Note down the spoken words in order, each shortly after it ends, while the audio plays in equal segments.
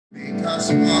Make us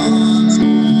one,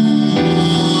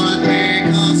 Lord, make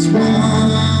us one.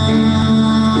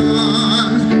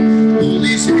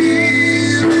 Holy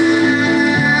Spirit,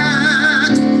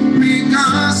 make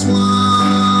us one.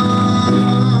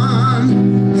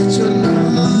 Let your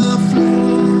love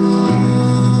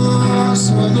flow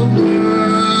so the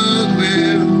world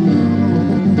will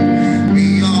know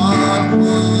we are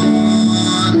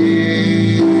one in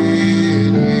you.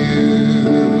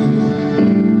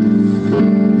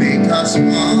 Make us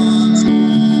one,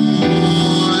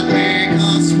 Lord, make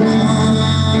us one.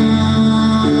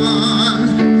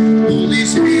 Holy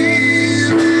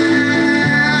Spirit,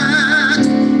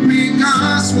 make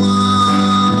us one.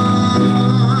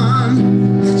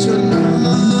 Let your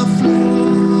love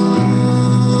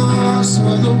flow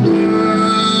so the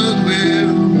world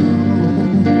will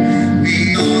know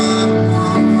we are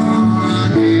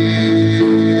one in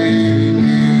you.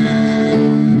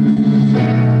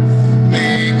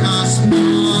 Make us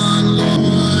one,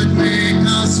 Lord, make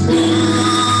us one.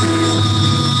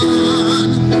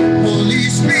 Holy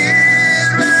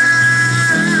Spirit,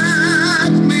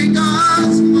 make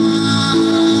us one.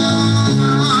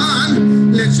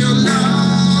 Let your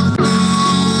love flow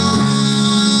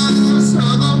so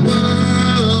the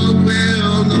world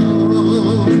will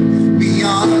know we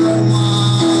are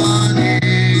one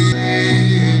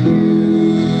in you.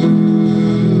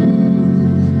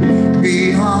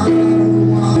 We are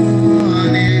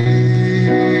one in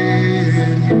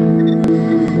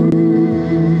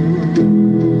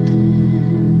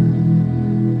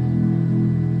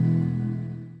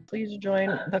Please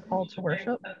join the call to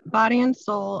worship. Body and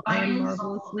soul, I am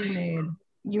marvelously made.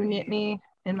 You knit me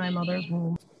in my mother's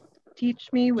womb. Teach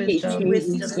me wisdom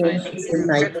in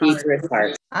my secret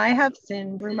heart. I have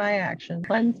sinned through my actions.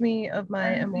 Cleanse me of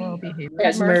my immoral behavior.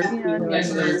 Have mercy on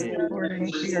me according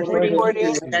to your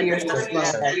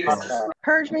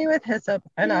Purge me with hyssop,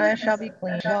 and I shall be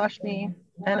clean. Wash me,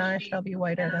 and I shall be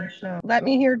whiter than snow. Let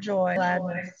me hear joy,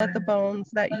 gladness. Let the bones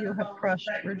that you have crushed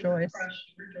rejoice.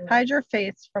 Hide your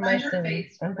face from my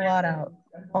sins and blot out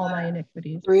all my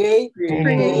iniquities. Create in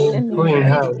me a clean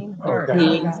heart, Clean O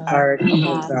God. heart, O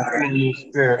God.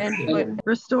 And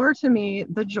restore to me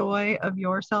the joy of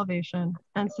your salvation,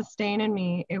 and sustain in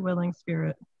me a willing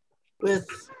spirit. with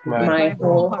My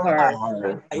whole heart,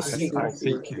 I seek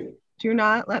you. Do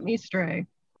not let me stray.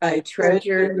 I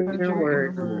treasure your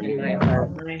word in my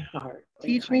heart.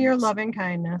 Teach me your loving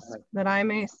kindness, that I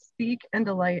may speak and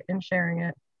delight in sharing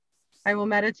it. I will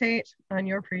meditate on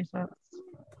your precepts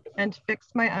and fix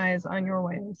my eyes on your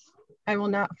ways. I will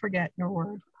not forget your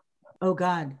word. O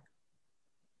God,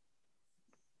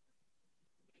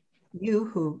 you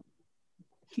who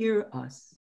hear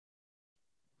us,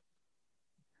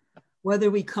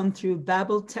 whether we come through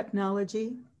babble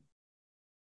technology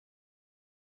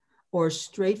or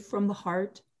straight from the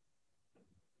heart,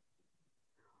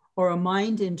 or a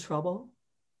mind in trouble,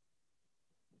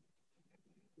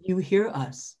 you hear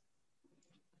us.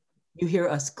 You hear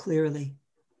us clearly.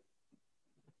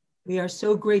 We are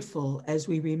so grateful as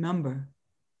we remember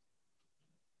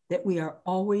that we are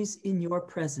always in your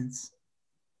presence.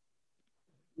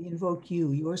 We invoke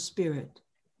you, your spirit,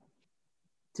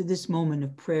 to this moment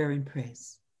of prayer and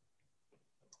praise.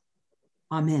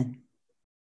 Amen.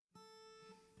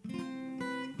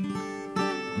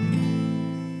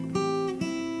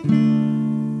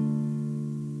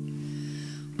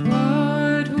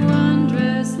 What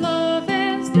wondrous love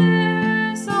is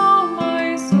this, oh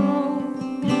my soul,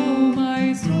 oh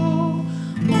my soul.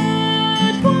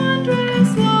 What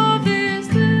wondrous love is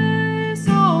this,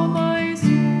 oh my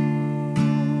soul.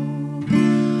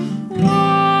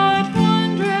 What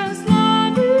wondrous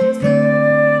love is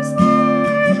this,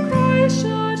 Lord Christ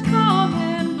should come.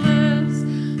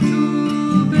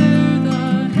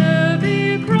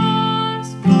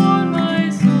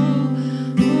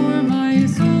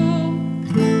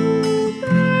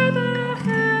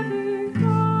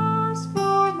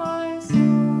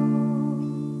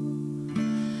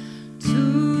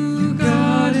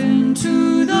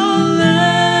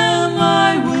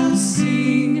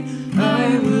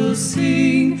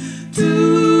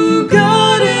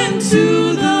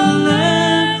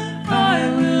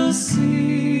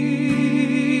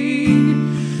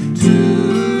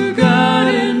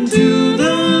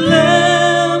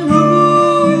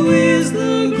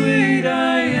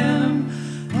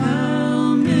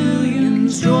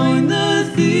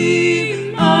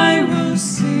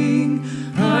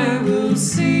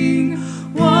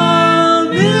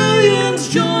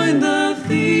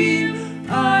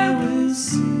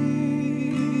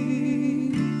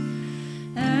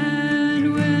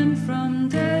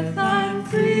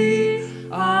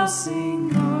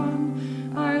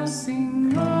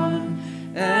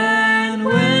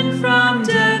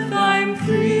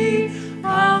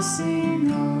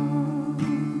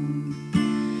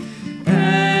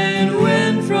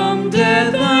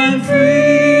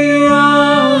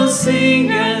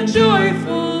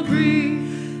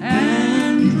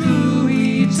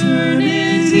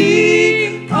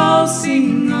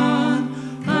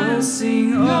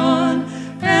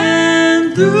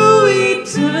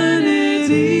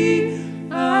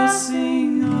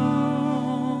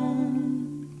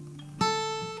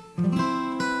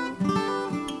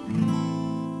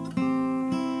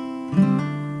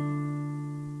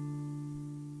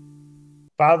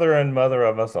 Father and Mother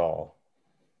of us all,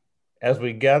 as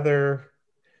we gather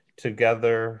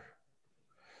together,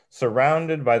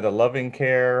 surrounded by the loving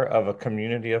care of a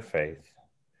community of faith,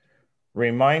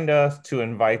 remind us to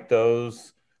invite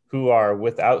those who are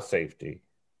without safety,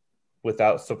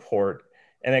 without support,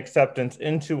 and acceptance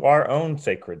into our own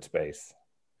sacred space.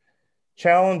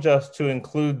 Challenge us to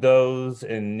include those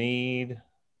in need,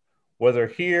 whether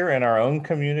here in our own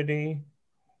community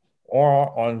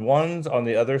or on ones on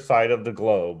the other side of the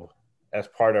globe as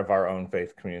part of our own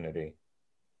faith community.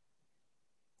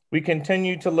 We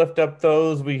continue to lift up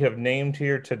those we have named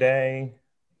here today,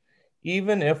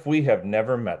 even if we have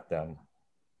never met them.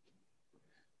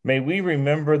 May we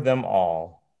remember them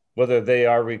all, whether they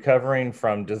are recovering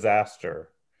from disaster,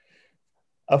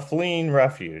 a fleeing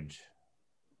refuge,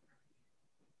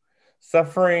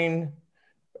 suffering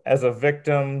as a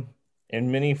victim in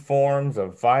many forms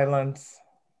of violence,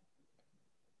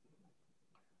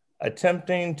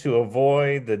 attempting to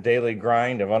avoid the daily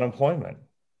grind of unemployment,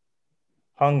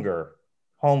 hunger,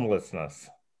 homelessness,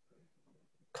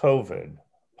 COVID,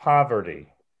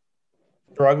 poverty,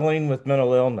 struggling with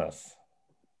mental illness.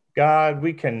 God,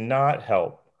 we cannot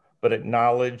help but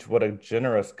acknowledge what a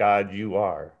generous God you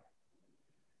are.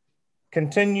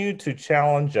 Continue to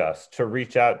challenge us to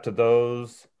reach out to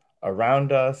those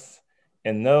around us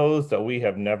and those that we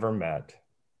have never met.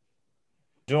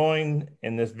 Join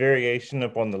in this variation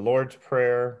upon the Lord's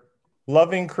Prayer.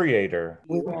 Loving Creator,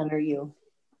 We honor you,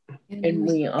 and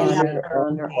we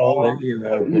honor all that you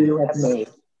have made.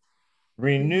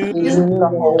 renew Renew the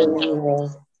whole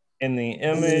world in the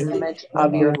in the image image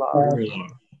of your love.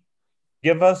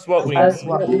 Give us what we Give us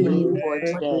what we need for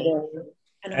today,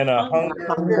 and a hunger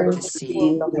hunger to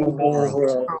see the whole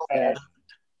world ahead.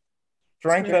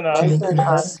 strengthen us, Strengthen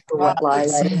us for what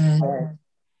lies ahead.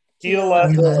 heal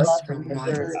us, Heal us from the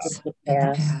hurts of the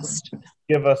past.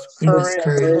 give us Give us courage,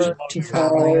 courage to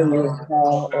follow your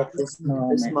call at this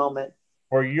moment.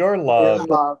 for your Your love,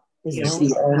 love is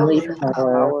the only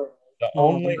power, the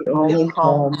only the only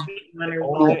home, the the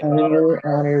only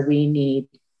honor we need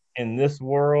in this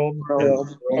world.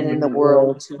 and in the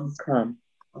world to come.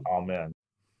 Amen.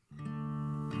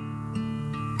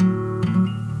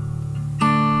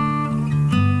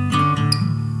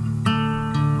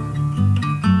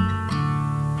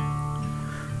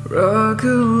 Rock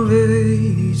of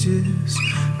ages,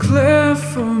 clear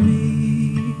for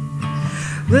me.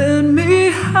 Let me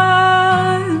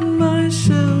hide my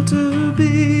shelter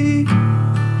be.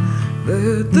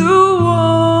 Let the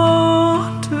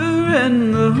water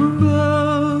and the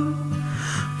blood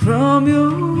from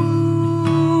your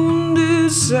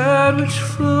wounded side which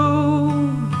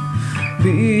flow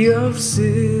be of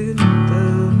sin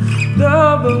the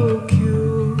double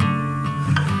cure.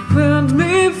 Cleanse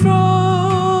me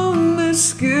from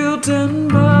this guilt and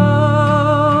burn.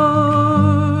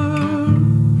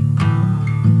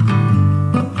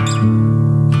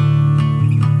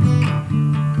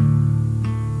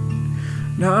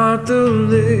 Not the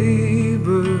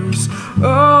labors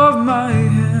of my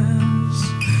hands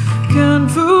can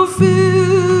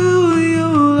fulfill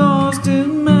your lost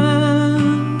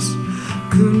demands.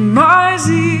 Could my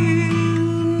zeal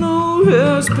no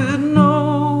respite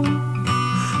know?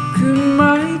 Could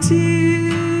my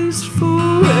tears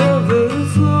forever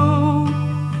flow?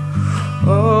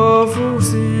 Awful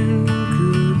sin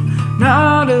could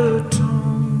not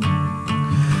atone.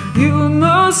 You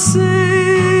must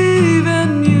save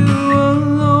and you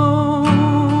alone.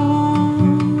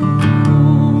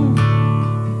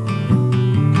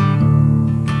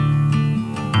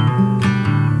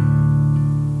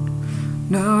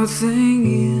 Nothing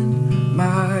in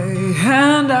my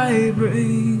hand I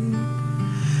bring,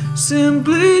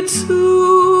 simply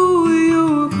to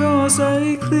your cross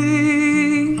I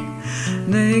cling.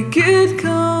 Naked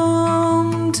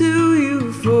come to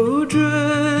you for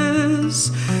dress,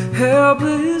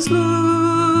 helpless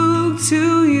look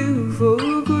to you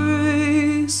for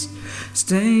grace.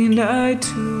 Stained I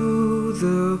to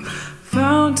the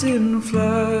fountain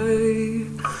fly,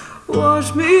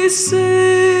 wash me,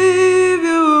 Savior,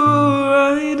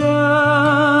 I die.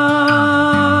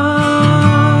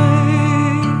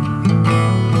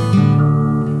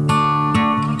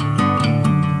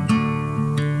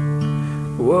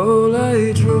 While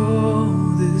I draw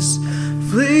this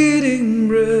fleeting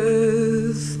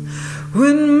breath,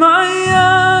 when my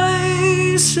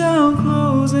eyes shall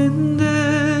close in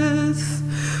death,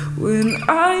 when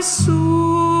I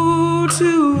soar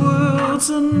to worlds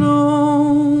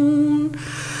unknown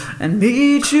and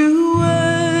meet you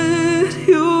at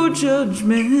your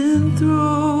judgment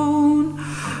throne,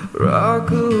 Rock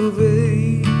of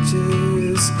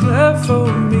ages, cleft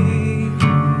for me.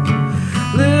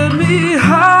 Let me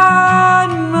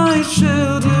hide my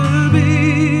shelter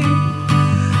be.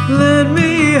 Let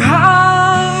me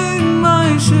hide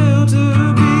my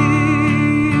shelter be.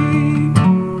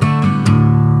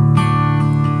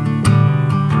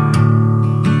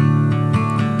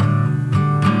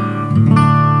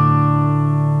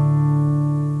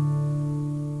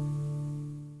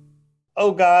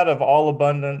 O God of all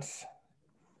abundance,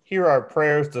 hear our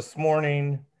prayers this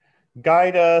morning.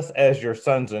 Guide us as your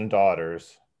sons and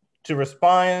daughters to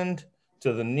respond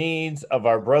to the needs of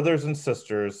our brothers and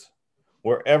sisters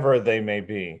wherever they may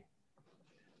be.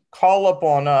 Call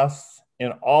upon us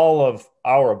in all of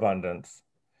our abundance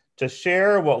to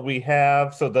share what we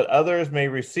have so that others may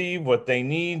receive what they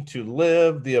need to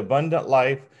live the abundant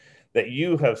life that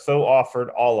you have so offered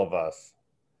all of us.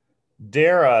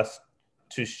 Dare us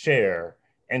to share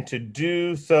and to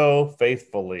do so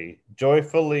faithfully,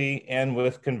 joyfully, and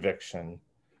with conviction.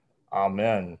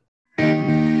 Amen.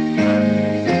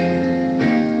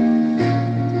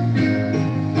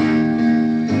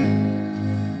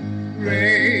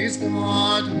 Praise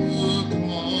God who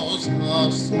calls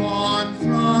us on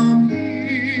from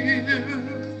here.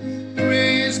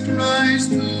 Praise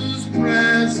Christ whose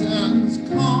presence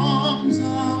calms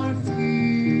our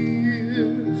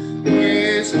fear.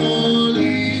 Praise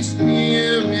Holy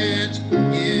Spirit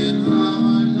in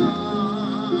our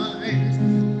lives.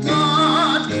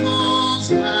 God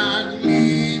calls and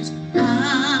leads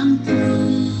and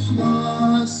through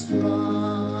us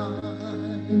strives.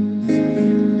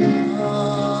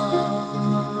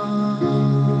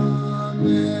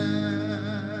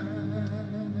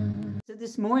 Amen. So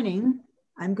this morning,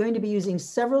 I'm going to be using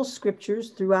several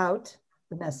scriptures throughout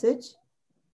the message,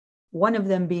 one of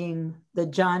them being the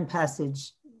John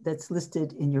passage that's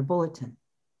listed in your bulletin.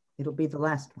 It'll be the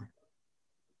last one.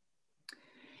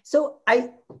 So I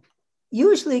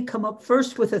usually come up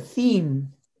first with a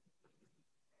theme.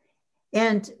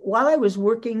 And while I was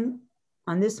working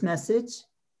on this message,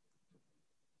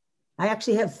 I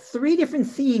actually have 3 different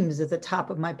themes at the top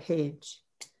of my page.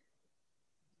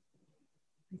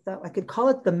 I thought I could call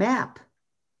it the map.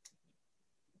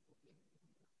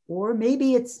 Or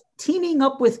maybe it's teaming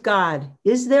up with God.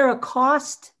 Is there a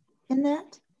cost in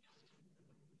that?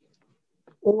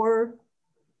 Or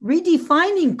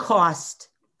redefining cost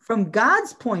from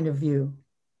God's point of view.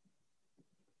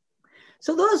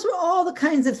 So those were all the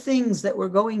kinds of things that were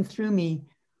going through me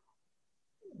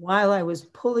while I was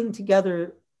pulling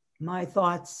together my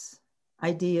thoughts,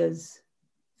 ideas,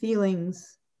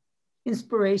 feelings,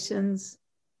 inspirations,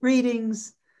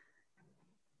 readings.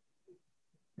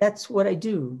 That's what I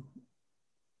do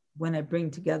when I bring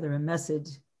together a message.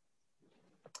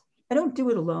 I don't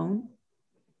do it alone.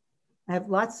 I have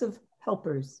lots of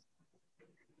helpers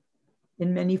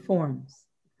in many forms.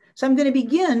 So I'm going to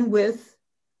begin with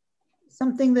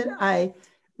something that I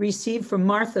received from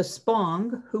Martha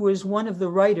Spong, who is one of the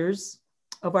writers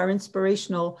of our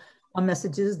inspirational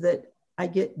messages that I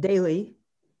get daily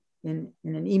in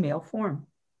an email form.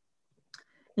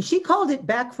 And she called it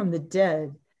Back from the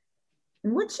Dead.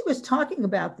 And what she was talking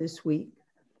about this week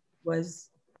was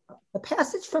a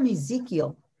passage from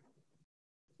Ezekiel.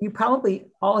 You probably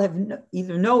all have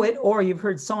either know it or you've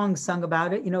heard songs sung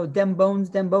about it. You know, them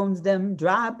bones, them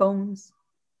dry bones.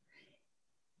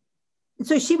 And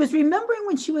so she was remembering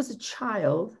when she was a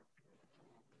child.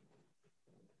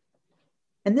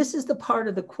 And this is the part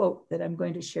of the quote that I'm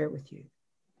going to share with you.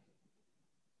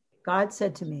 God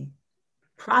said to me,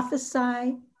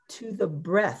 prophesy to the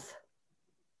breath.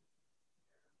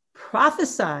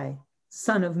 Prophesy,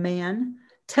 son of man,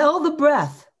 tell the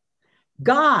breath.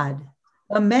 God,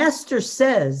 the master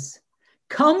says,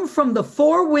 come from the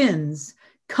 4 winds,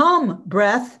 come,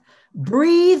 breath,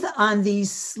 breathe on these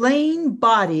slain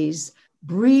bodies,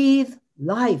 breathe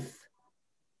life.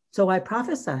 So I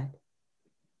prophesied,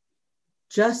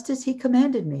 just as he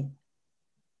commanded me.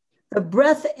 The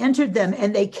breath entered them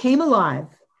and they came alive.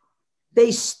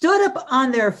 They stood up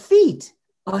on their feet,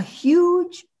 a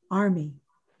huge army.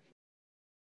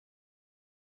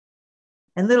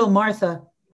 And little Martha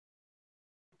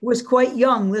was quite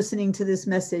young listening to this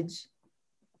message.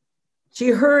 She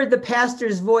heard the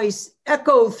pastor's voice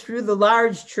echo through the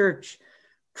large church,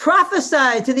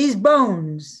 prophesy to these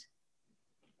bones.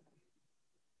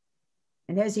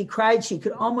 And as he cried, she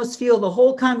could almost feel the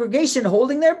whole congregation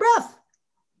holding their breath.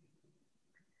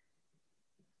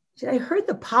 She said, I heard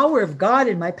the power of God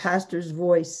in my pastor's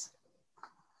voice.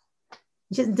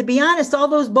 She said, to be honest, all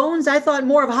those bones, I thought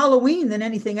more of Halloween than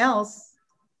anything else.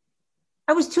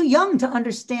 I was too young to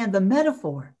understand the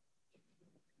metaphor.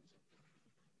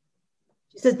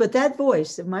 She says, but that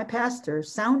voice of my pastor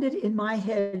sounded in my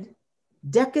head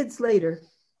decades later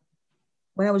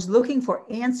when I was looking for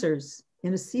answers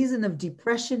in a season of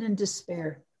depression and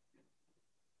despair.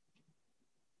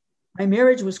 My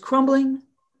marriage was crumbling.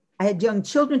 I had young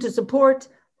children to support,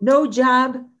 no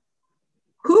job.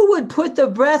 Who would put the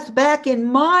breath back in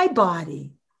my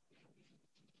body?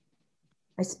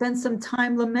 I spent some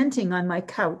time lamenting on my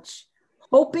couch,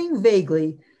 hoping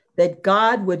vaguely that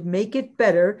God would make it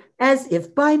better as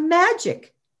if by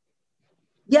magic.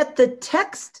 Yet the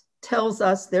text tells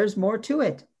us there's more to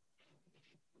it.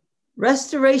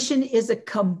 Restoration is a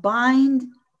combined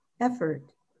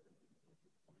effort.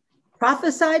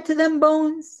 Prophesy to them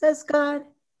bones, says God,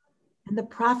 and the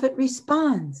prophet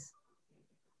responds.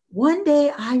 One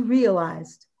day I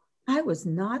realized I was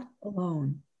not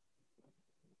alone.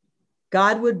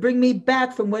 God would bring me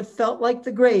back from what felt like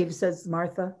the grave, says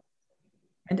Martha,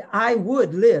 and I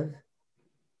would live.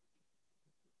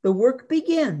 The work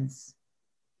begins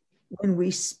when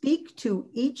we speak to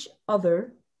each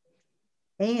other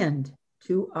and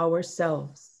to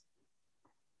ourselves.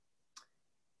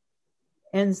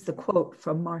 Ends the quote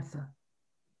from Martha.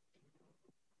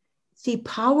 See,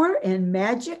 power and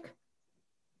magic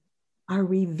are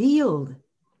revealed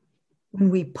when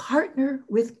we partner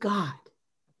with God,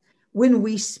 when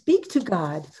we speak to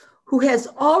God who has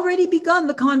already begun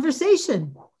the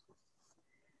conversation,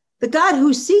 the God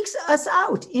who seeks us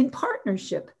out in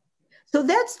partnership. So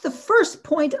that's the first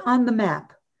point on the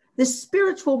map, this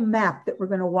spiritual map that we're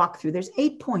going to walk through. There's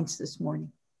 8 points this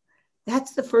morning.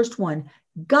 That's the first one.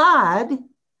 God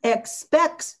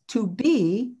expects to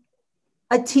be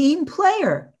a team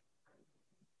player.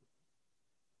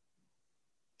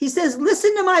 He says,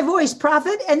 listen to my voice,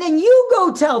 prophet, and then you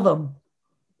go tell them.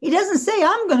 He doesn't say,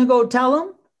 I'm going to go tell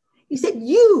them. He said,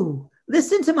 you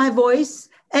listen to my voice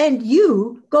and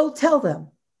you go tell them.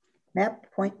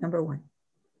 Map point number 1.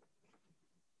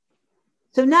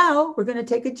 So now we're going to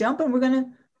take a jump and we're going to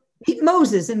meet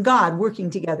Moses and God working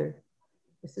together.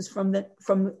 This is from the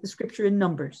scripture in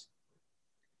Numbers.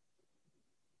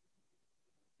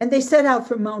 And they set out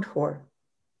from Mount Hor.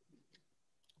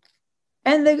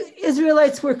 And the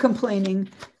Israelites were complaining,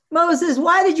 Moses,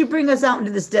 why did you bring us out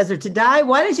into this desert to die?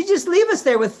 Why didn't you just leave us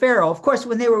there with Pharaoh? Of course,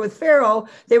 when they were with Pharaoh,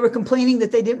 they were complaining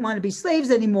that they didn't want to be slaves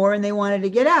anymore and they wanted to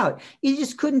get out. You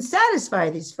just couldn't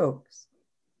satisfy these folks.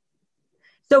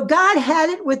 So God had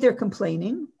it with their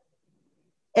complaining,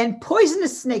 and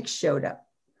poisonous snakes showed up.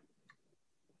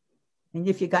 And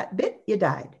if you got bit, you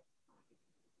died.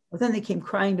 Well, then they came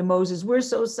crying to Moses, we're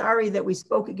so sorry that we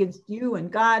spoke against you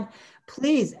and God.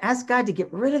 Please ask God to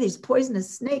get rid of these poisonous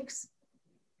snakes.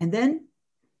 And then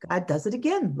God does it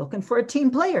again, looking for a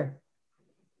team player.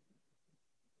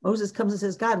 Moses comes and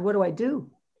says, God, what do I do?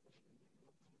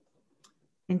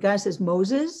 And God says,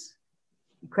 Moses,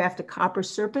 you craft a copper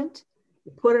serpent,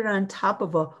 you put it on top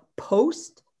of a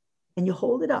post, and you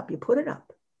hold it up, you put it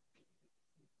up.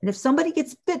 And if somebody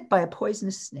gets bit by a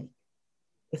poisonous snake,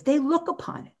 if they look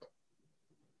upon it,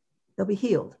 they'll be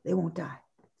healed. They won't die.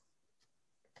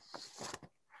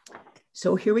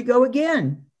 So here we go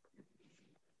again.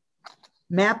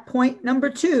 Map point number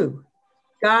 2.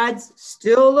 God's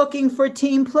still looking for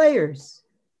team players.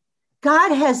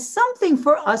 God has something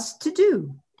for us to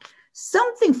do,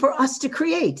 something for us to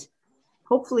create.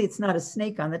 Hopefully it's not a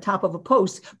snake on the top of a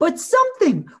post, but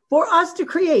something for us to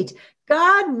create.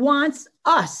 God wants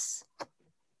us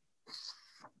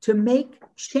to make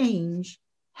change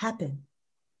happen.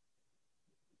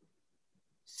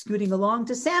 Scooting along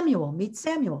to Samuel, meet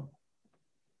Samuel.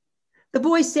 The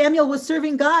boy Samuel was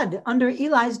serving God under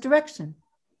Eli's direction.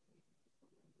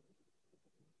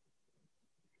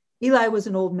 Eli was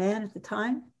an old man at the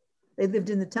time. They lived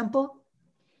in the temple.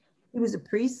 He was a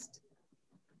priest,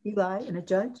 Eli, and a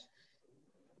judge.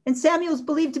 And Samuel was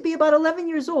believed to be about 11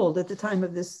 years old at the time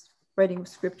of this writing of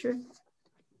scripture,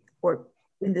 or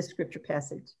in this scripture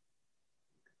passage.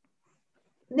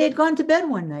 And they had gone to bed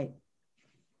one night,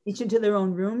 each into their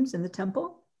own rooms in the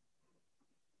temple.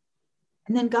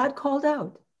 And then God called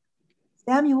out,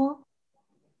 Samuel,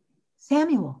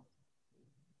 Samuel.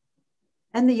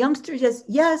 And the youngster just,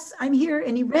 yes, I'm here.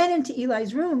 And he ran into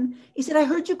Eli's room. He said, I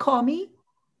heard you call me.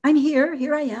 I'm here.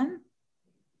 Here I am.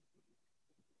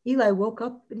 Eli woke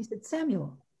up and he said,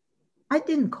 Samuel, I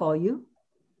didn't call you.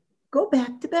 Go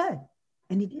back to bed.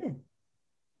 And he did.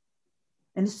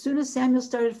 And as soon as Samuel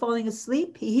started falling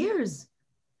asleep, he hears,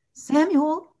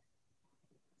 Samuel,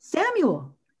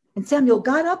 Samuel. And Samuel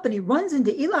got up and he runs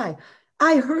into Eli.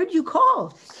 I heard you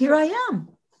call. Here I am.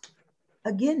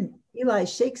 Again, Eli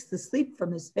shakes the sleep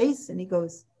from his face and he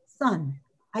goes, son,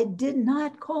 I did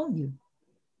not call you.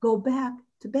 Go back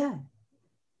to bed.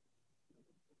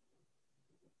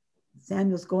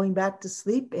 Samuel's going back to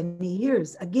sleep and he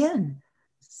hears again,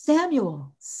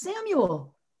 Samuel,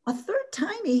 Samuel. A third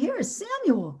time he hears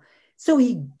Samuel. So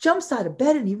he jumps out of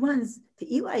bed and he runs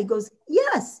to Eli. He goes,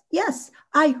 yes, yes,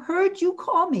 I heard you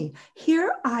call me.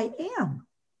 Here I am.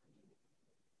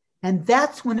 And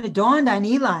that's when it dawned on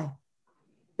Eli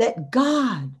that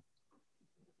God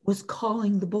was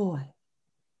calling the boy.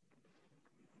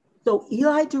 So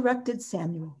Eli directed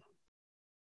Samuel,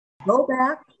 go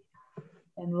back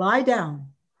and lie down.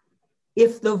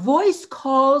 If the voice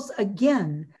calls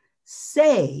again,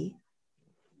 say,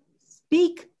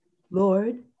 speak,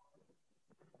 Lord.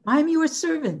 I'm your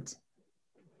servant,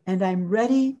 and I'm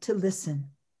ready to listen.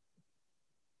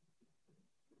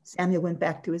 Samuel went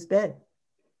back to his bed.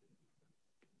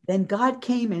 Then God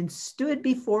came and stood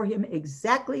before him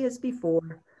exactly as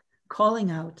before,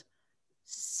 calling out,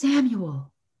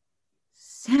 Samuel,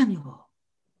 Samuel.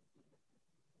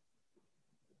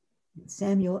 And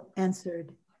Samuel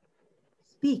answered,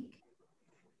 speak.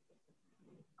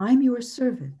 I'm your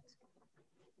servant,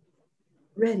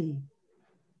 ready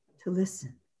to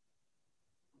listen.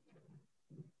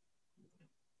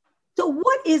 So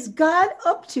what is God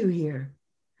up to here?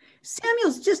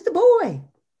 Samuel's just a boy.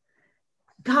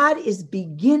 God is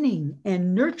beginning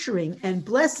and nurturing and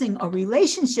blessing a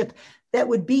relationship that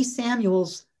would be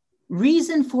Samuel's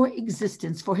reason for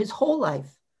existence for his whole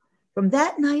life. From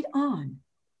that night on,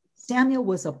 Samuel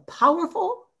was a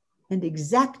powerful and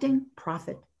exacting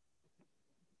prophet.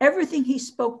 Everything he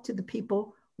spoke to the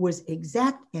people was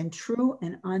exact and true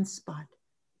and on spot.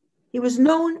 He was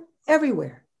known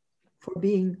everywhere for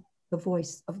being the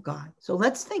voice of God. So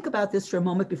let's think about this for a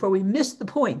moment before we miss the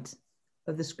point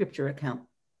of the scripture account.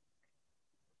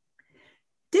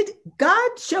 Did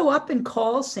God show up and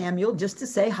call Samuel just to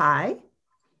say hi?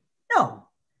 No.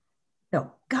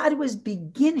 God was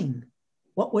beginning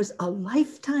what was a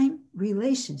lifetime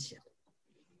relationship.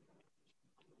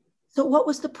 So what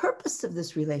was the purpose of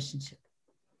this relationship?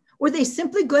 Were they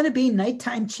simply going to be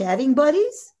nighttime chatting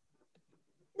buddies?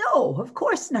 No, of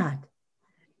course not.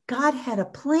 God had a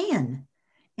plan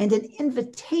and an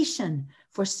invitation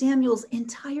for Samuel's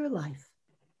entire life.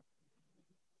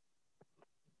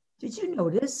 Did you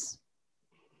notice?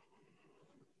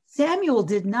 Samuel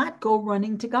did not go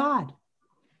running to God.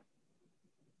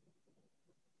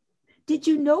 Did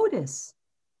you notice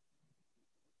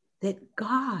that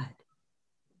God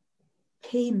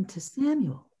came to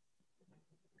Samuel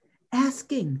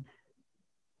asking,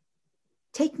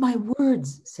 take my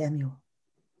words, Samuel.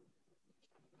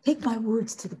 Take my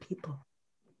words to the people.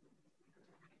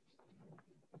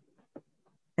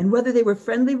 And whether they were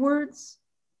friendly words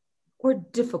or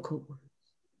difficult words,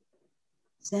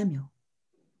 Samuel,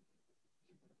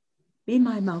 be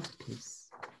my mouthpiece.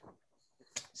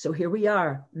 So here we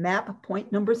are, map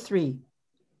point number 3.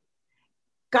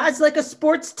 God's like a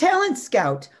sports talent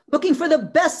scout looking for the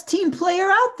best team player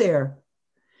out there.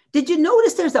 Did you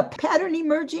notice there's a pattern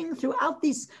emerging throughout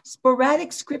these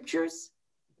sporadic scriptures?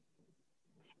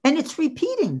 And it's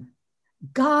repeating.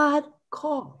 God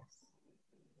calls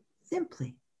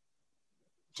simply,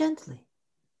 gently.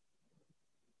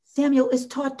 Samuel is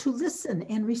taught to listen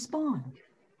and respond.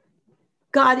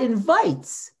 God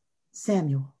invites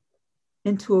Samuel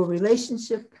into a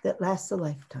relationship that lasts a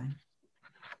lifetime.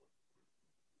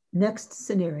 Next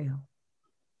scenario.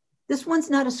 This one's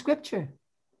not a scripture.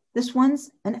 This one's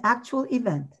an actual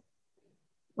event.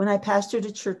 When I pastored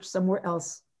a church somewhere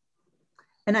else,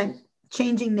 and I'm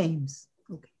changing names.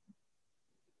 Okay.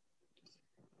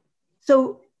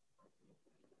 So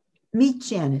meet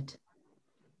Janet,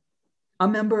 a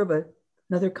member of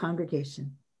another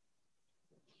congregation.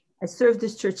 I served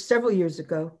this church several years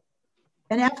ago.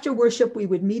 And after worship, we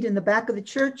would meet in the back of the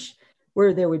church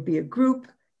where there would be a group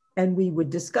and we would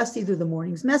discuss either the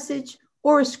morning's message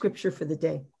or a scripture for the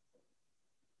day.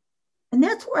 And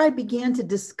that's where I began to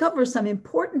discover some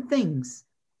important things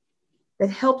that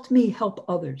helped me help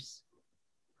others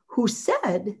who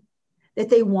said that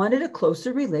they wanted a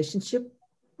closer relationship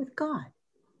with God.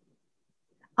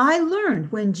 I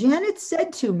learned when Janet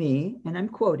said to me, and I'm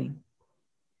quoting,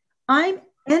 I'm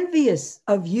envious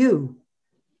of you.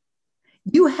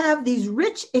 You have these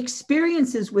rich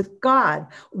experiences with God.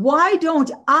 Why don't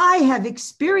I have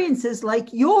experiences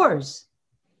like yours?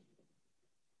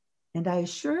 And I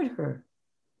assured her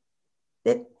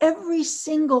that every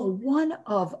single one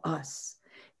of us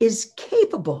is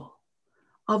capable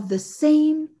of the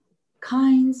same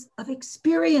kinds of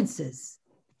experiences.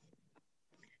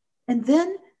 And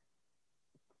then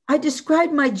I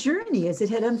described my journey as it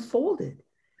had unfolded.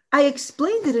 I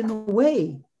explained it in a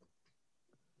way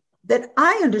that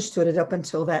I understood it up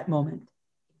until that moment.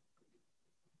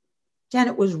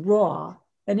 Janet was raw,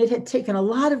 and it had taken a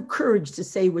lot of courage to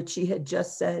say what she had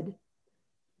just said.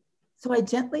 So I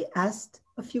gently asked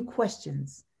a few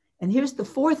questions. And here's the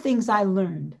 4 things I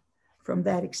learned from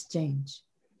that exchange.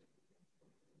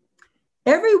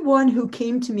 Everyone who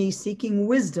came to me seeking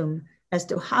wisdom as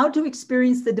to how to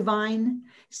experience the divine,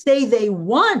 say they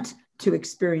want to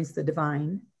experience the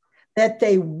divine, that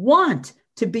they want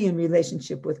to be in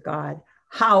relationship with God.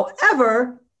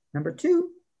 However, number 2,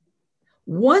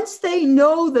 once they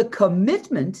know the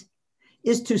commitment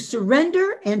is to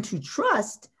surrender and to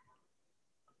trust,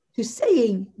 to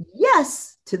saying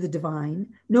yes to the divine,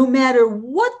 no matter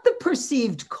what the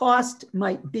perceived cost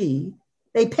might be,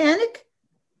 they panic,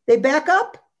 they back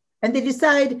up, and they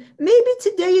decide maybe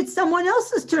today it's someone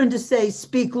else's turn to say,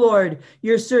 "Speak, Lord,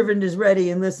 your servant is ready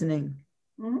and listening."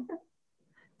 Mm-hmm.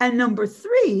 And number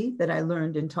 3 that I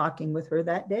learned in talking with her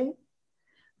that day,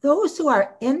 those who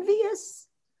are envious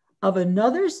of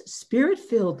another's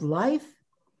spirit-filled life,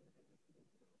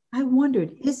 I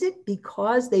wondered, is it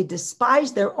because they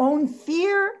despise their own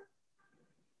fear?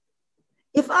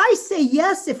 If I say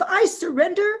yes, if I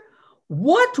surrender,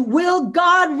 what will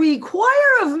God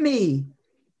require of me?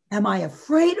 Am I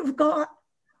afraid of God?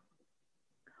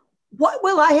 What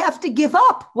will I have to give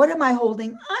up? What am I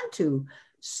holding on to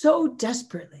so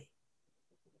desperately?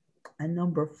 And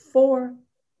number 4,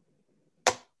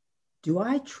 do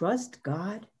I trust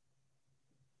God?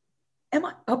 Am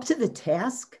I up to the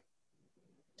task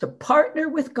to partner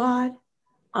with God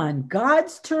on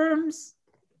God's terms?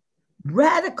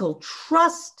 Radical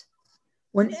trust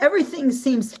when everything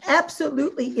seems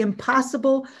absolutely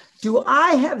impossible. Do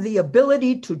I have the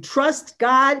ability to trust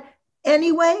God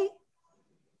anyway?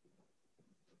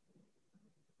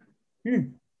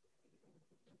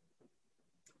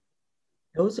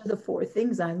 Those are the 4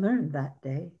 things I learned that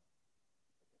day.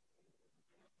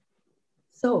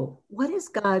 So, what is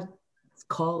God's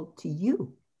call to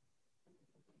you?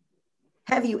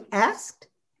 Have you asked?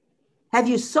 Have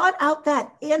you sought out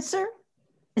that answer?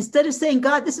 Instead of saying,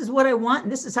 "God, this is what I want,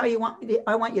 and this is how you want me to,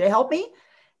 I want you to help me."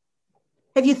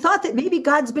 Have you thought that maybe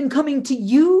God's been coming to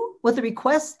you with a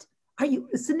request? Are you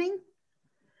listening?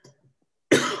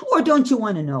 Or don't you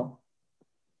want to know?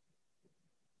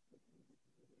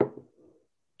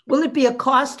 Will it be a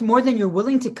cost more than you're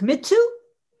willing to commit to?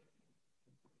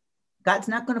 God's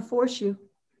not going to force you.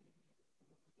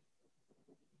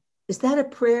 Is that a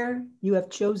prayer you have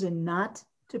chosen not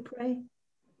to pray?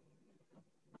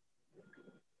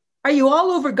 Are you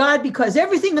all over God because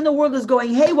everything in the world is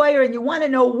going haywire and you want to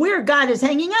know where God is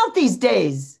hanging out these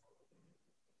days?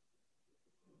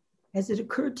 Has it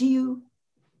occurred to you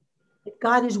that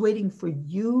God is waiting for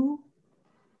you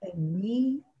and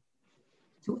me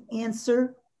to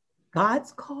answer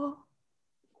God's call?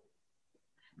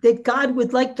 That God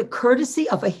would like the courtesy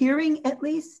of a hearing at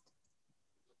least?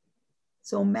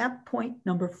 So map point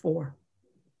number 4.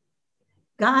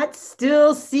 God's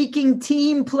still seeking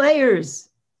team players.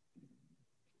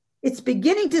 It's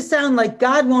beginning to sound like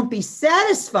God won't be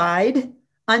satisfied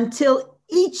until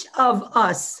each of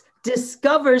us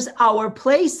discovers our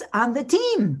place on the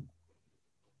team.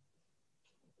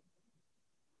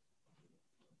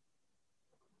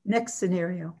 Next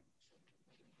scenario.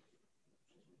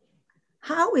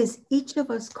 How is each of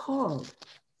us called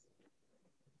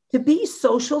to be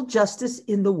social justice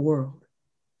in the world?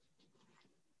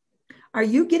 Are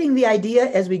you getting the idea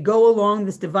as we go along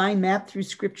this divine map through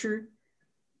scripture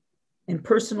and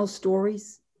personal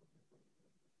stories?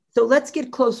 So let's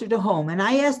get closer to home. And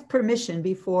I asked permission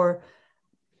before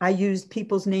I used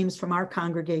people's names from our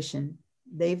congregation.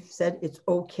 They've said it's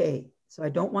okay. So I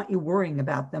don't want you worrying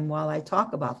about them while I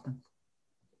talk about them.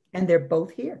 And they're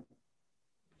both here.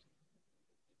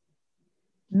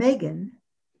 Megan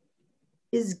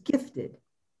is gifted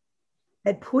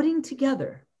at putting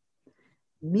together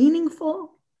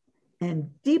meaningful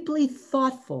and deeply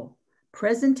thoughtful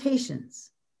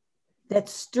presentations that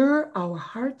stir our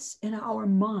hearts and our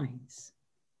minds.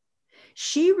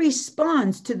 She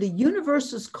responds to the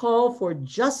universe's call for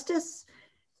justice,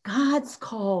 God's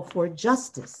call for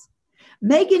justice.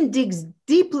 Megan digs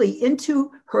deeply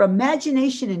into her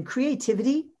imagination and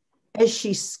creativity as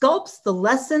she sculpts the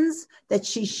lessons that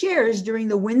she shares during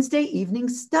the Wednesday evening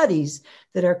studies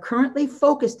that are currently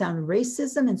focused on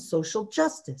racism and social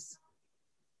justice.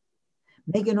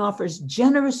 Megan offers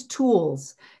generous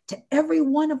tools to every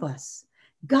one of us,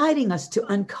 guiding us to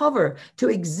uncover, to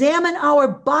examine our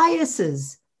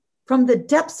biases from the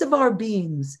depths of our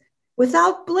beings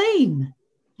without blame,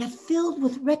 yet filled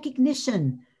with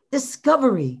recognition,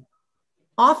 discovery,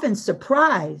 often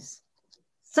surprise,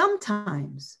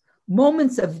 sometimes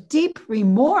moments of deep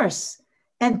remorse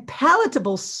and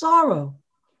palatable sorrow.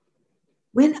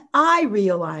 When I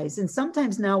realize, and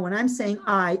sometimes now when I'm saying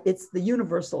I, it's the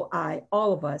universal I,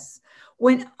 all of us.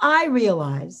 When I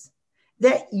realize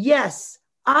that, yes,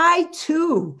 I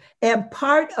too am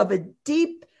part of a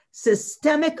deep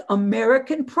systemic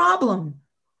American problem.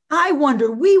 I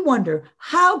wonder, we wonder,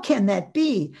 how can that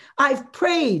be? I've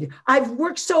prayed, I've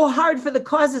worked so hard for the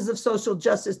causes of social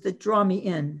justice that draw me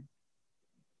in.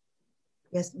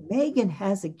 Yes, Megan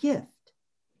has a gift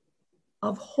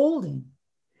of holding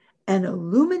an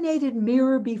illuminated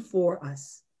mirror before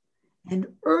us and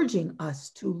urging us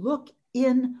to look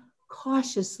in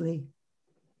cautiously.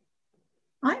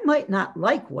 I might not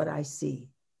like what I see.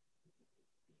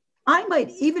 I might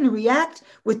even react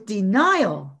with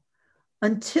denial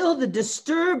until the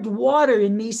disturbed water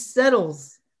in me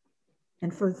settles.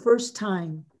 And for the first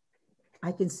time,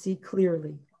 I can see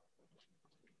clearly.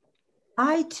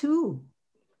 I too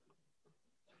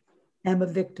am a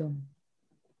victim.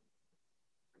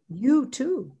 You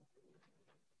too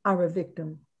are a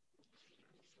victim.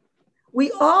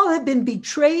 We all have been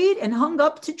betrayed and hung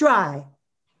up to dry.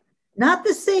 Not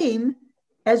the same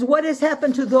as what has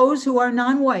happened to those who are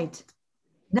non-white.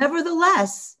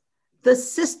 Nevertheless, the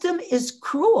system is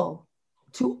cruel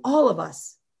to all of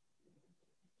us.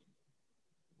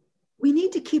 We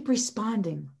need to keep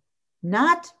responding,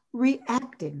 not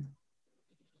reacting,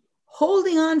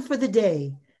 holding on for the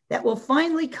day that will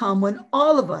finally come when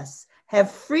all of us have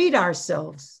freed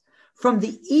ourselves from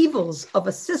the evils of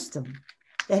a system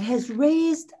that has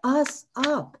raised us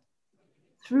up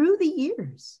through the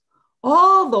years,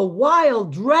 all the while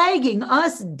dragging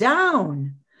us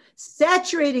down,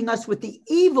 saturating us with the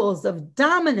evils of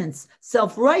dominance,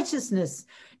 self-righteousness,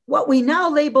 what we now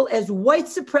label as white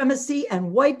supremacy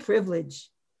and white privilege.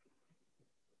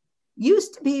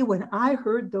 Used to be when I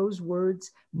heard those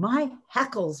words, my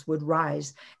hackles would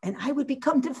rise and I would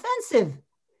become defensive.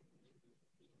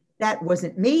 That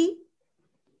wasn't me.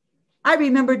 I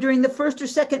remember during the first or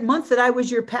second month that I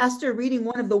was your pastor reading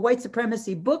one of the white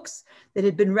supremacy books that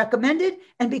had been recommended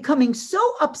and becoming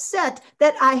so upset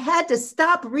that I had to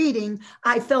stop reading.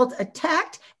 I felt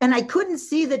attacked and I couldn't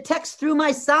see the text through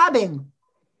my sobbing.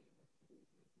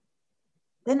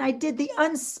 Then I did the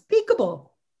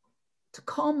unspeakable to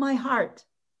calm my heart.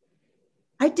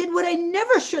 I did what I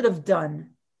never should have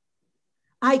done.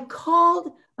 I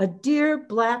called a dear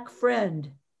Black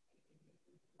friend,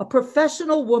 a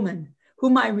professional woman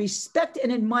whom I respect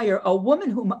and admire, a woman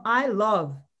whom I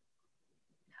love.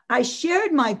 I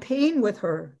shared my pain with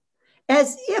her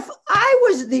as if I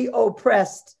was the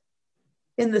oppressed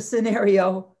in the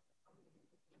scenario.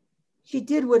 She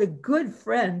did what a good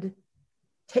friend,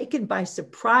 taken by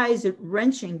surprise at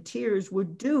wrenching tears,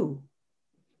 would do.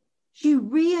 She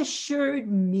reassured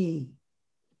me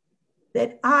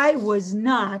that I was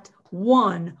not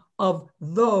one of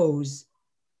those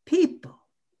people.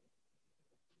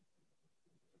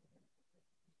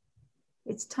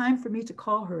 It's time for me to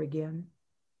call her again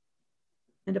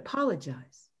and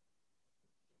apologize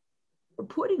for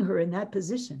putting her in that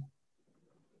position,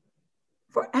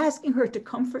 for asking her to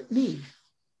comfort me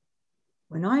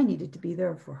when I needed to be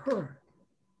there for her.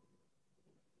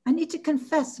 I need to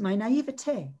confess my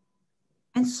naivete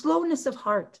and slowness of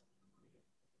heart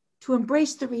to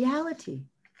embrace the reality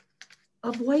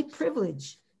of white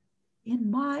privilege in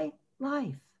my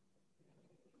life.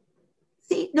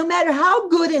 See, no matter how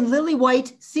good and lily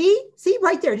white, see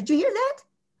right there, did you hear that?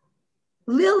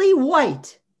 Lily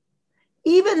white.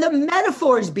 Even the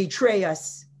metaphors betray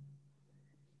us.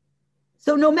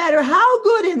 So no matter how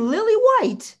good and lily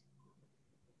white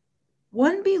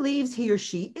one believes he or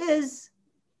she is,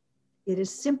 it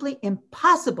is simply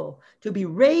impossible to be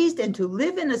raised and to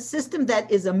live in a system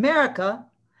that is America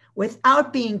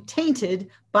without being tainted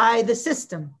by the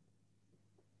system.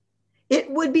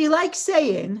 It would be like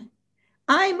saying,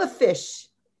 I'm a fish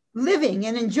living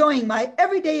and enjoying my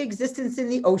everyday existence in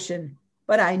the ocean,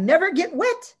 but I never get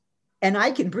wet and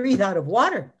I can breathe out of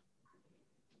water.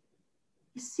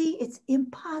 You see, it's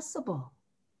impossible.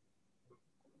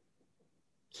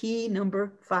 Key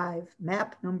number 5,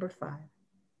 map number 5.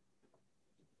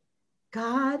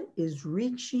 God is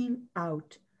reaching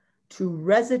out to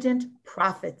resident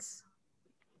prophets.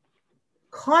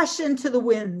 Caution to the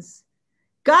winds.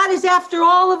 God is after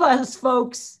all of us,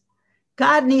 folks.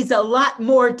 God needs a lot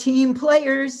more team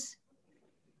players.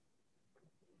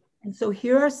 And so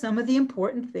here are some of the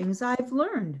important things I've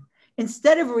learned.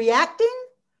 Instead of reacting,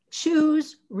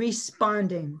 choose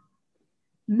responding.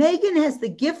 Megan has the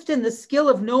gift and the skill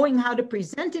of knowing how to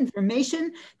present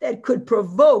information that could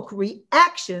provoke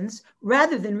reactions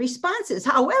rather than responses.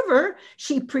 However,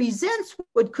 she presents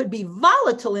what could be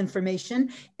volatile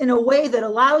information in a way that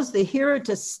allows the hearer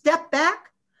to step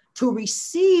back, to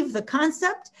receive the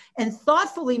concept and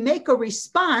thoughtfully make a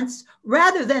response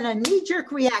rather than a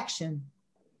knee-jerk reaction.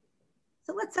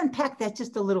 So let's unpack that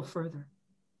just a little further.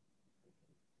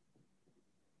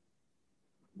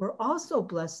 We're also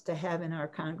blessed to have in our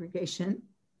congregation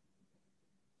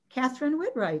Catherine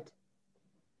Whitwright,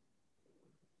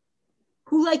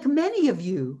 who, like many of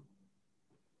you,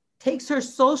 takes her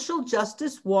social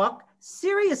justice walk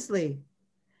seriously.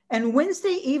 And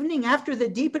Wednesday evening, after the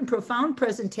deep and profound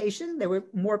presentation, there were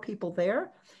more people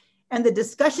there, and the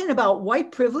discussion about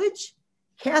white privilege,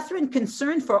 Catherine,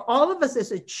 concerned for all of us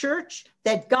as a church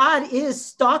that God is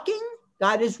stalking,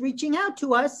 God is reaching out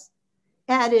to us,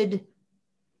 added,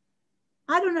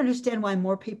 I don't understand why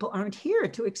more people aren't here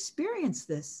to experience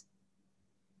this.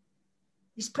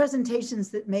 These presentations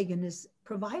that Megan is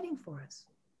providing for us,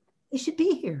 they should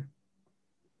be here.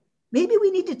 Maybe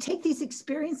we need to take these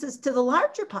experiences to the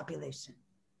larger population.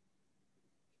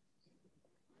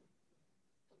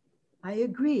 I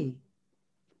agree.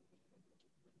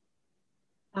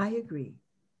 I agree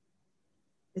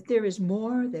that there is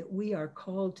more that we are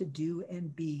called to do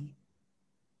and be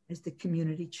as the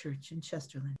community church in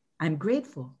Chesterland. I'm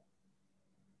grateful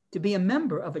to be a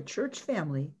member of a church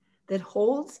family that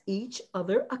holds each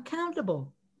other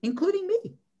accountable, including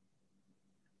me,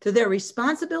 to their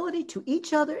responsibility to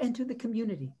each other and to the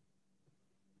community.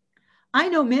 I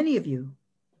know many of you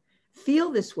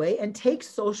feel this way and take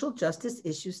social justice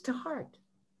issues to heart.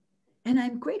 And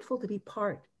I'm grateful to be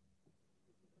part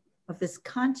of this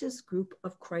conscious group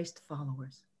of Christ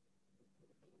followers.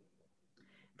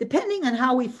 Depending on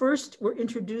how we first were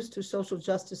introduced to social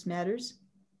justice matters,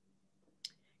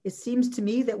 it seems to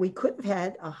me that we could have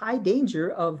had a high danger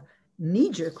of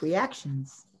knee-jerk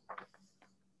reactions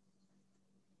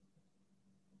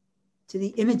to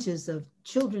the images of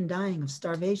children dying of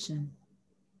starvation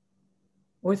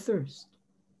or thirst,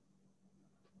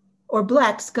 or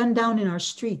Blacks gunned down in our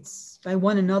streets by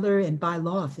one another and by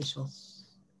law officials,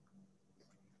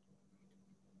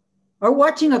 or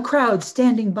watching a crowd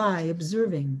standing by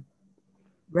observing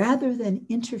rather than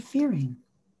interfering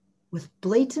with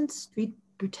blatant street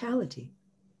brutality.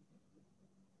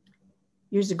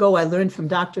 Years ago, I learned from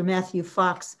Dr. Matthew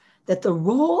Fox that the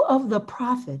role of the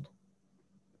prophet,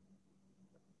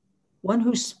 one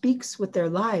who speaks with their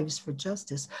lives for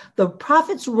justice, the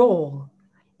prophet's role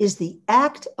is the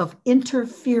act of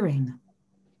interfering.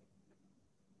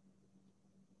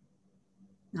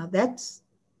 Now that's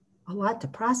a lot to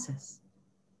process.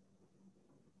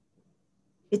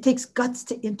 It takes guts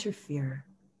to interfere,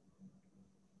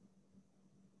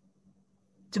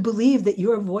 to believe that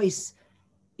your voice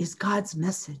is God's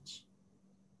message.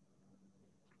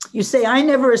 You say, I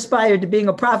never aspired to being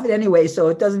a prophet anyway, so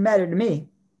it doesn't matter to me.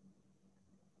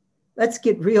 Let's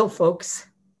get real, folks.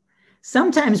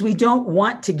 Sometimes we don't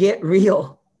want to get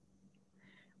real.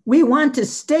 We want to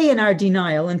stay in our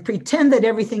denial and pretend that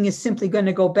everything is simply going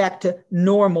to go back to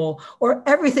normal, or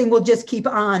everything will just keep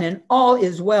on and all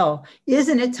is well.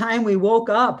 Isn't it time we woke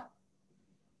up?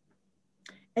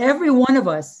 Every one of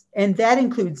us, and that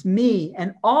includes me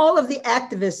and all of the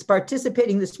activists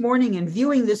participating this morning and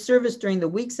viewing this service during the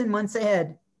weeks and months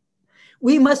ahead,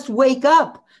 we must wake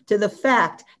up to the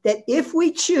fact that if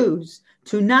we choose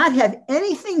to not have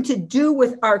anything to do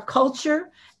with our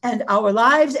culture and our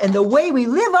lives and the way we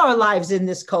live our lives in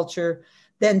this culture,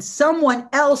 then someone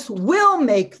else will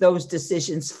make those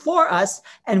decisions for us,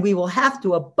 and we will have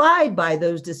to abide by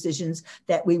those decisions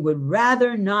that we would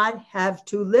rather not have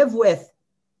to live with.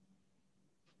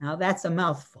 Now that's a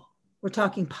mouthful. We're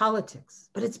talking politics,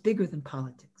 but it's bigger than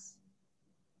politics.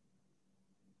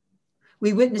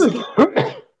 We witness people at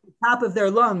the top of their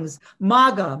lungs,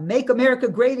 MAGA, Make America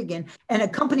Great Again, and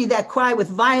accompany that cry with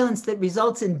violence that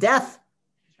results in death.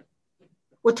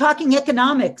 We're talking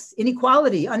economics,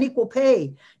 inequality, unequal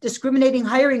pay, discriminating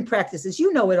hiring practices.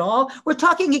 You know it all. We're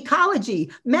talking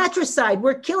ecology, matricide.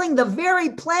 We're killing the very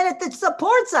planet that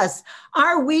supports us.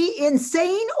 Are we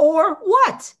insane or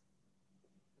what?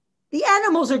 The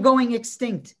animals are going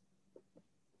extinct.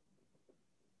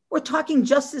 We're talking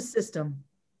justice system.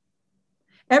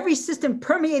 Every system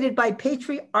permeated by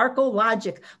patriarchal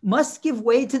logic must give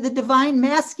way to the divine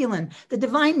masculine. The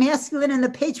divine masculine and the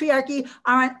patriarchy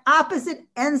are on opposite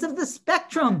ends of the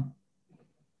spectrum.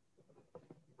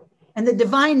 And the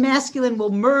divine masculine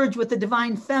will merge with the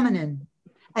divine feminine.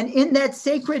 And in that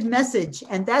sacred message,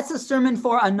 and that's a sermon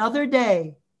for another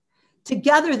day,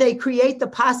 together they create the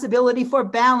possibility for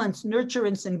balance,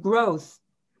 nurturance, and growth.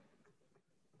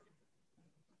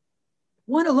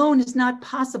 One alone is not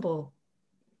possible.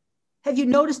 Have you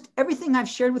noticed everything I've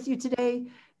shared with you today?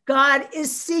 God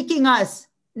is seeking us,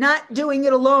 not doing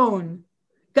it alone.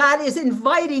 God is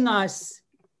inviting us.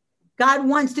 God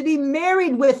wants to be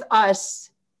married with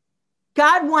us.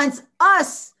 God wants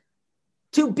us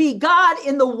to be God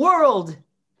in the world,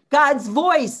 God's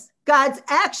voice, God's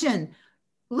action.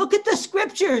 Look at the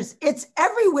scriptures. It's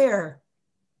everywhere.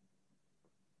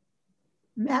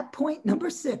 Map point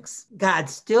number 6. God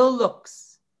still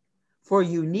looks for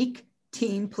unique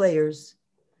team players.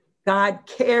 God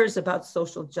cares about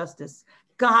social justice.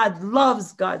 God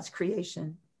loves God's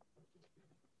creation.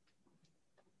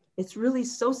 It's really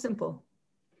so simple.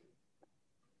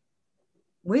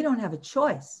 We don't have a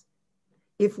choice.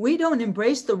 If we don't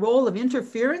embrace the role of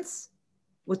interference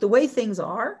with the way things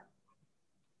are,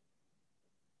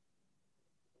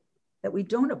 that we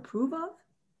don't approve of,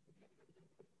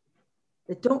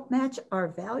 that don't match our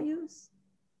values,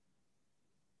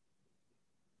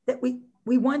 that we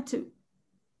want to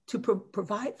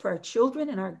provide for our children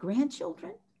and our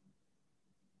grandchildren,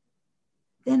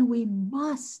 then we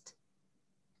must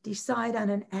decide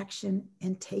on an action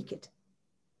and take it.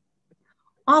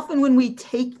 Often when we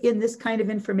take in this kind of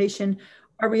information,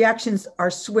 our reactions are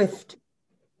swift,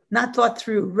 not thought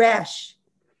through, rash.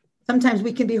 Sometimes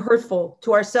we can be hurtful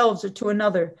to ourselves or to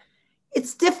another.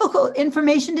 It's difficult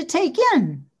information to take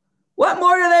in. What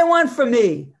more do they want from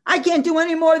me? I can't do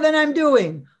any more than I'm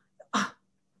doing.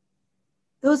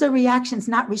 Those are reactions,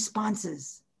 not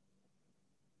responses.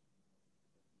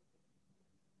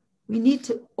 We need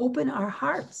to open our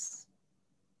hearts.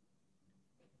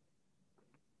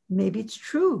 Maybe it's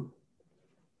true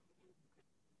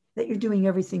that you're doing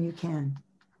everything you can.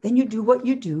 Then you do what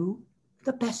you do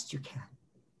the best you can.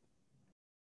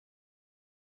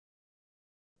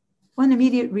 One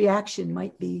immediate reaction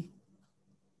might be,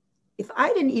 if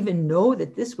I didn't even know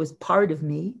that this was part of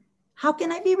me, how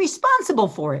can I be responsible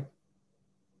for it?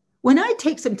 When I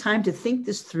take some time to think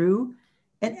this through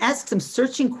and ask some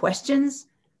searching questions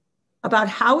about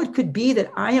how it could be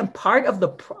that I am part of the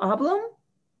problem,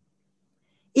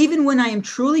 even when I am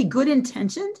truly good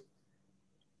intentioned,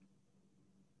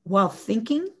 while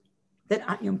thinking that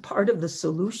I am part of the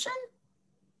solution,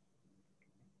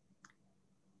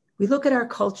 we look at our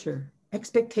culture,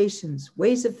 expectations,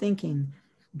 ways of thinking,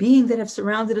 being that have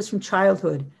surrounded us from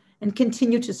childhood and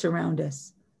continue to surround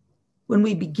us. When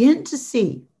we begin to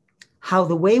see how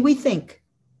the way we think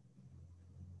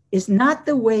is not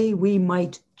the way we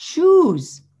might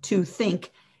choose to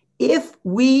think if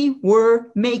we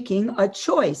were making a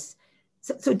choice.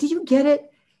 So do you get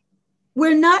it?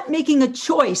 We're not making a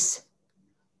choice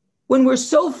when we're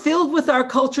so filled with our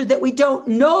culture that we don't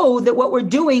know that what we're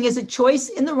doing is a choice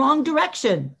in the wrong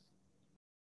direction.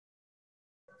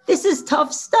 This is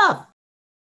tough stuff.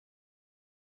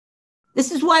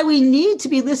 This is why we need to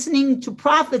be listening to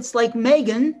prophets like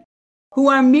Megan, who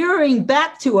are mirroring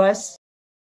back to us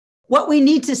what we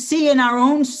need to see in our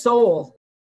own soul,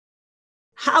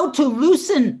 how to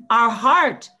loosen our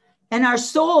heart and our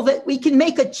soul that we can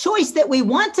make a choice that we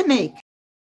want to make,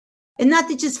 and not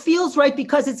that just feels right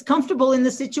because it's comfortable in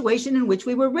the situation in which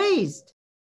we were raised.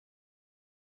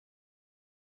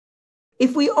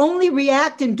 If we only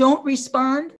react and don't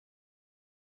respond,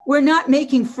 we're not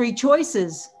making free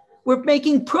choices. We're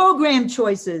making program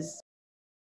choices.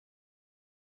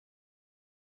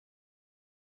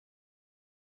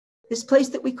 This place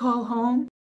that we call home,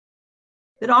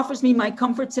 that offers me my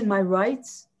comforts and my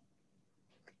rights,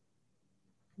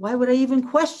 why would I even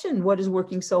question what is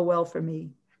working so well for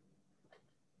me?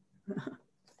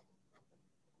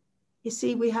 You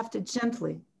see, we have to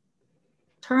gently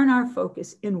turn our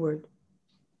focus inward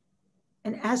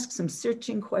and ask some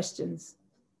searching questions.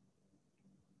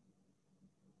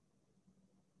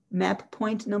 Map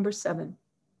point number 7.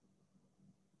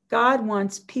 God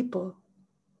wants people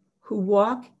who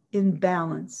walk in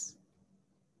balance.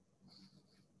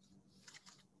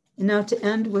 And now to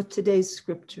end with today's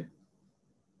scripture.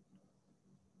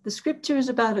 The scripture is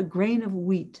about a grain of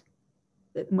wheat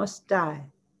that must die.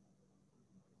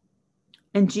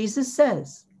 And Jesus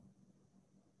says,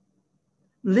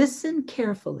 listen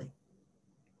carefully.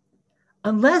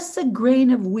 Unless a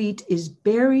grain of wheat is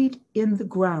buried in the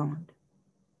ground,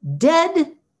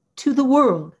 dead to the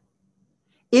world,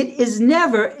 it is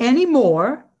never any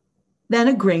more than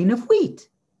a grain of wheat.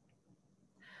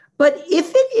 But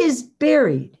if it is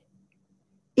buried,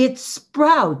 it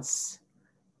sprouts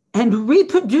and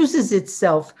reproduces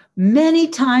itself many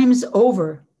times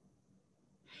over.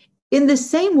 In the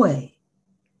same way,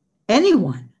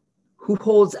 anyone who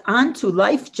holds on to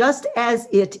life just as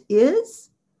it is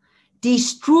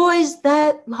destroys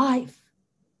that life.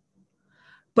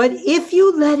 But if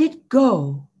you let it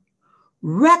go,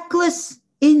 reckless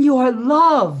in your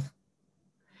love,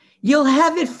 you'll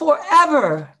have it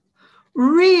forever,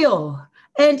 real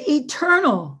and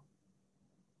eternal.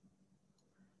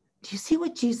 Do you see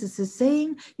what Jesus is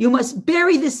saying? You must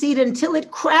bury the seed until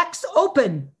it cracks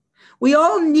open. We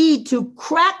all need to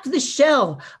crack the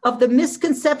shell of the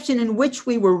misconception in which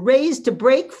we were raised to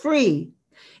break free.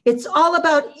 It's all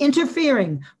about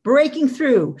interfering, breaking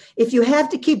through. If you have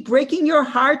to keep breaking your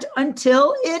heart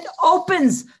until it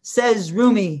opens, says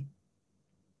Rumi.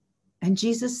 And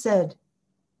Jesus said,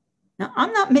 now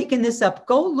I'm not making this up.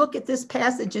 Go look at this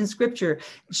passage in scripture.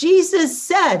 Jesus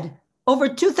said over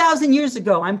 2,000 years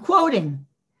ago, I'm quoting,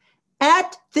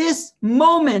 at this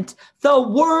moment, the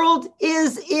world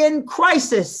is in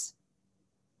crisis.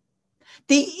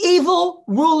 The evil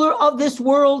ruler of this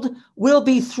world will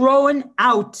be thrown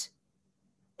out.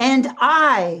 And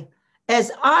I,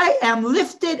 as I am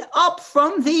lifted up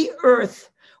from the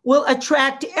earth, will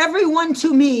attract everyone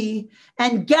to me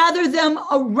and gather them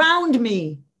around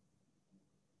me.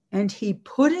 And he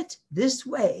put it this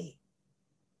way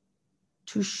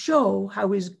to show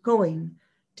how he's going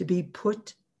to be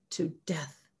put to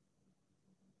death.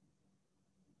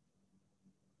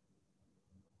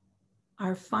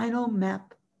 Our final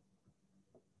map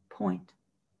point.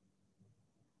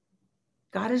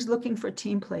 God is looking for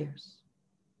team players.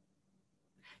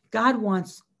 God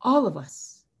wants all of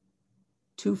us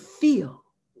to feel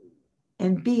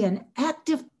and be an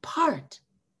active part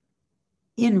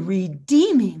in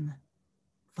redeeming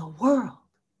the world.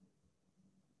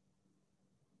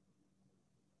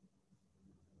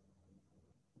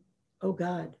 Oh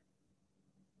God,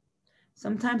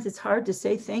 sometimes it's hard to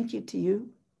say thank you to you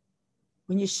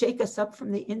when you shake us up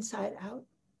from the inside out.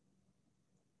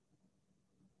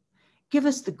 Give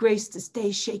us the grace to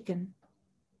stay shaken,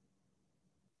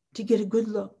 to get a good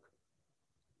look,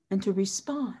 and to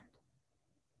respond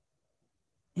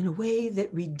in a way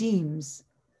that redeems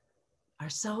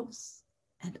ourselves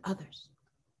and others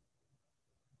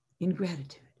in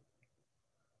gratitude.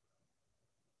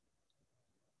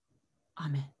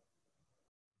 Amen.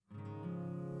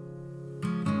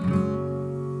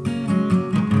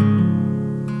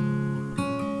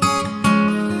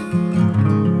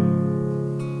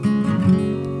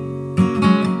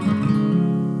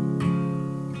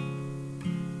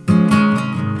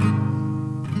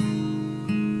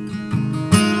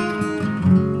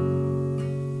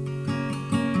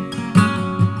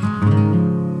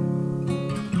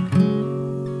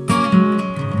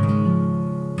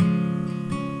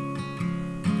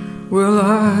 Well,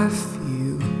 I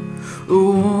feel a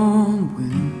warm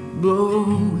wind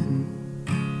blowing,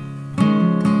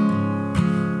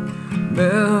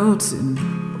 melting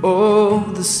all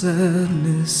the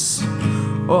sadness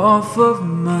off of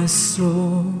my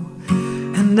soul.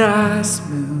 And I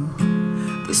smell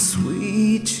the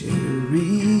sweet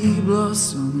cherry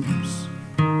blossoms,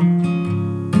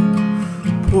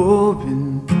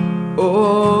 pouring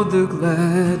all the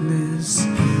gladness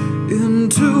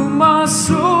into my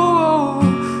soul.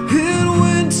 In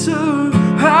winter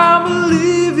I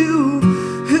believe you,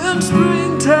 in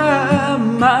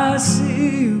springtime I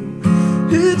see you.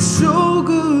 It's so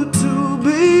good to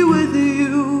be with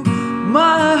you.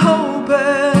 My hope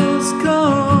has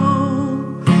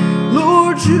come.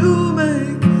 Lord, you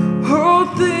make all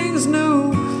things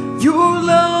new. Your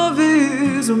love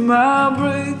is my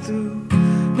breakthrough.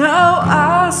 Now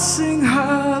I sing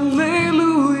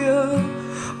hallelujah.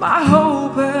 My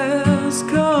hope has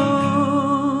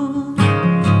come.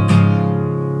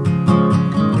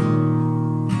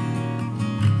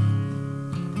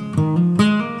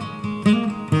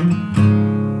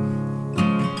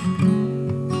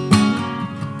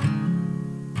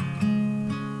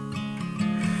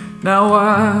 Now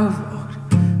I've walked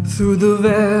through the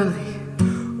valley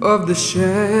of the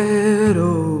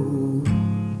shadow,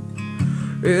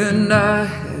 and I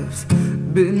have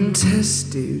been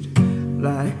tested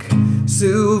like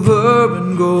silver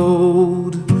and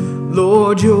gold.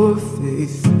 Lord, your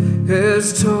faith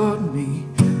has taught me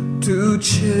to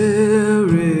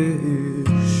cherish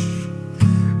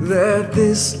that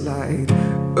this light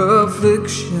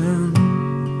affliction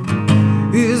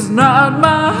is not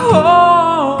my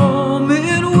home.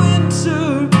 In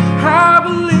winter I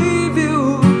believe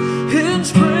you, in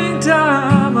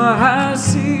springtime I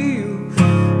see you.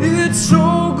 It's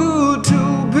so good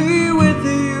to be with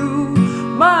you.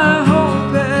 My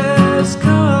hope has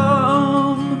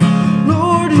come.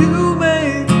 Lord, you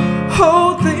make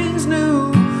all things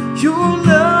new. Your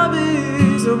love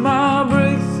is my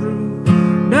breakthrough.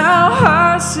 Now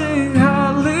I sing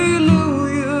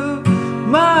hallelujah.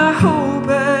 My hope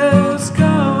has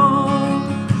come.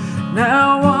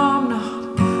 Now I'm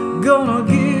not gonna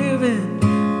give in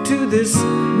to this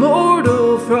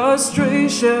mortal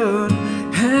frustration,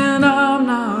 and I'm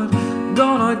not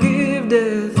gonna give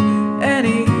death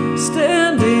any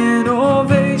standing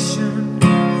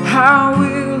I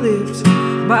will lift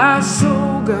my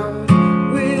soul, God,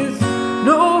 with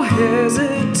no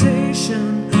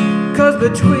hesitation, 'cause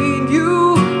between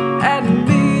you and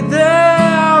me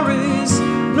there is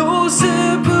no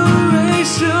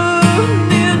separation.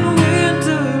 In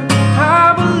winter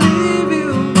I believe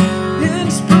you, in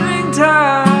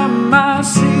springtime I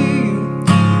see you.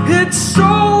 It's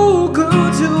so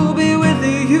good to be with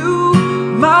you.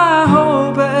 My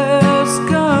hope has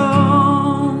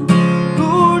come.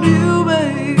 Lord, you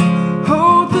make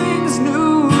all things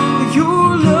new. Your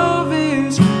love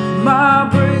is my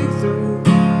breakthrough.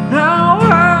 Now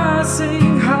I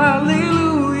sing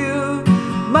hallelujah.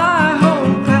 My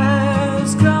hope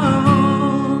has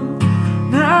come.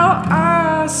 Now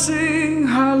I sing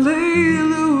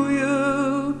hallelujah.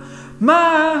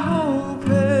 My hope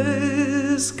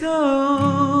has come.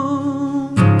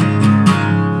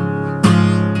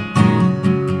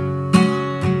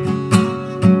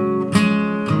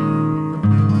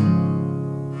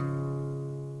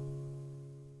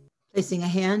 Placing a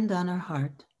hand on our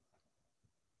heart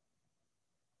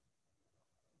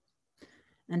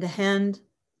and a hand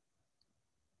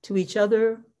to each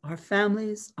other, our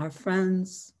families, our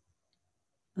friends,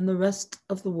 and the rest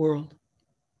of the world.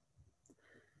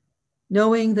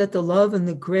 Knowing that the love and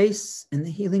the grace and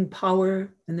the healing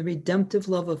power and the redemptive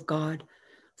love of God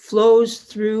flows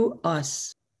through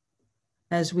us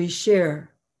as we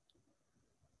share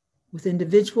with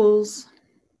individuals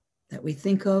that we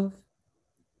think of,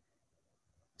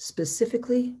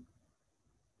 specifically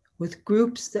with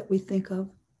groups that we think of,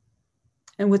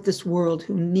 and with this world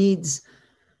who needs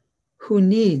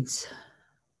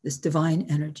this divine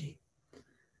energy.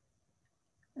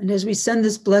 And as we send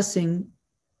this blessing,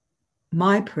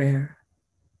 my prayer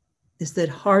is that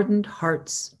hardened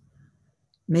hearts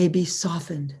may be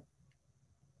softened,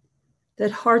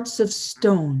 that hearts of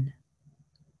stone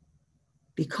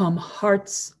become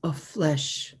hearts of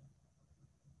flesh,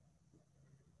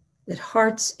 that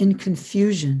hearts in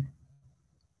confusion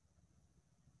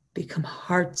become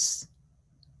hearts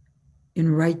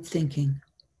in right thinking.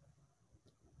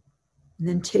 And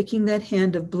then taking that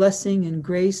hand of blessing and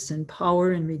grace and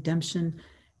power and redemption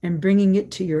and bringing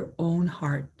it to your own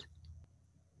heart,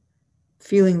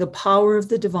 feeling the power of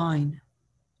the divine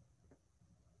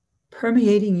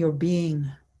permeating your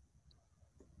being,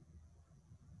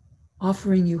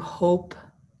 offering you hope,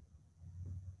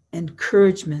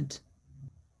 encouragement,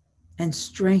 and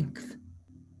strength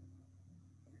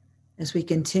as we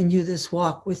continue this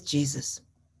walk with Jesus.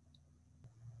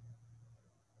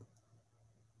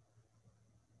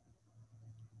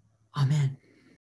 Amen.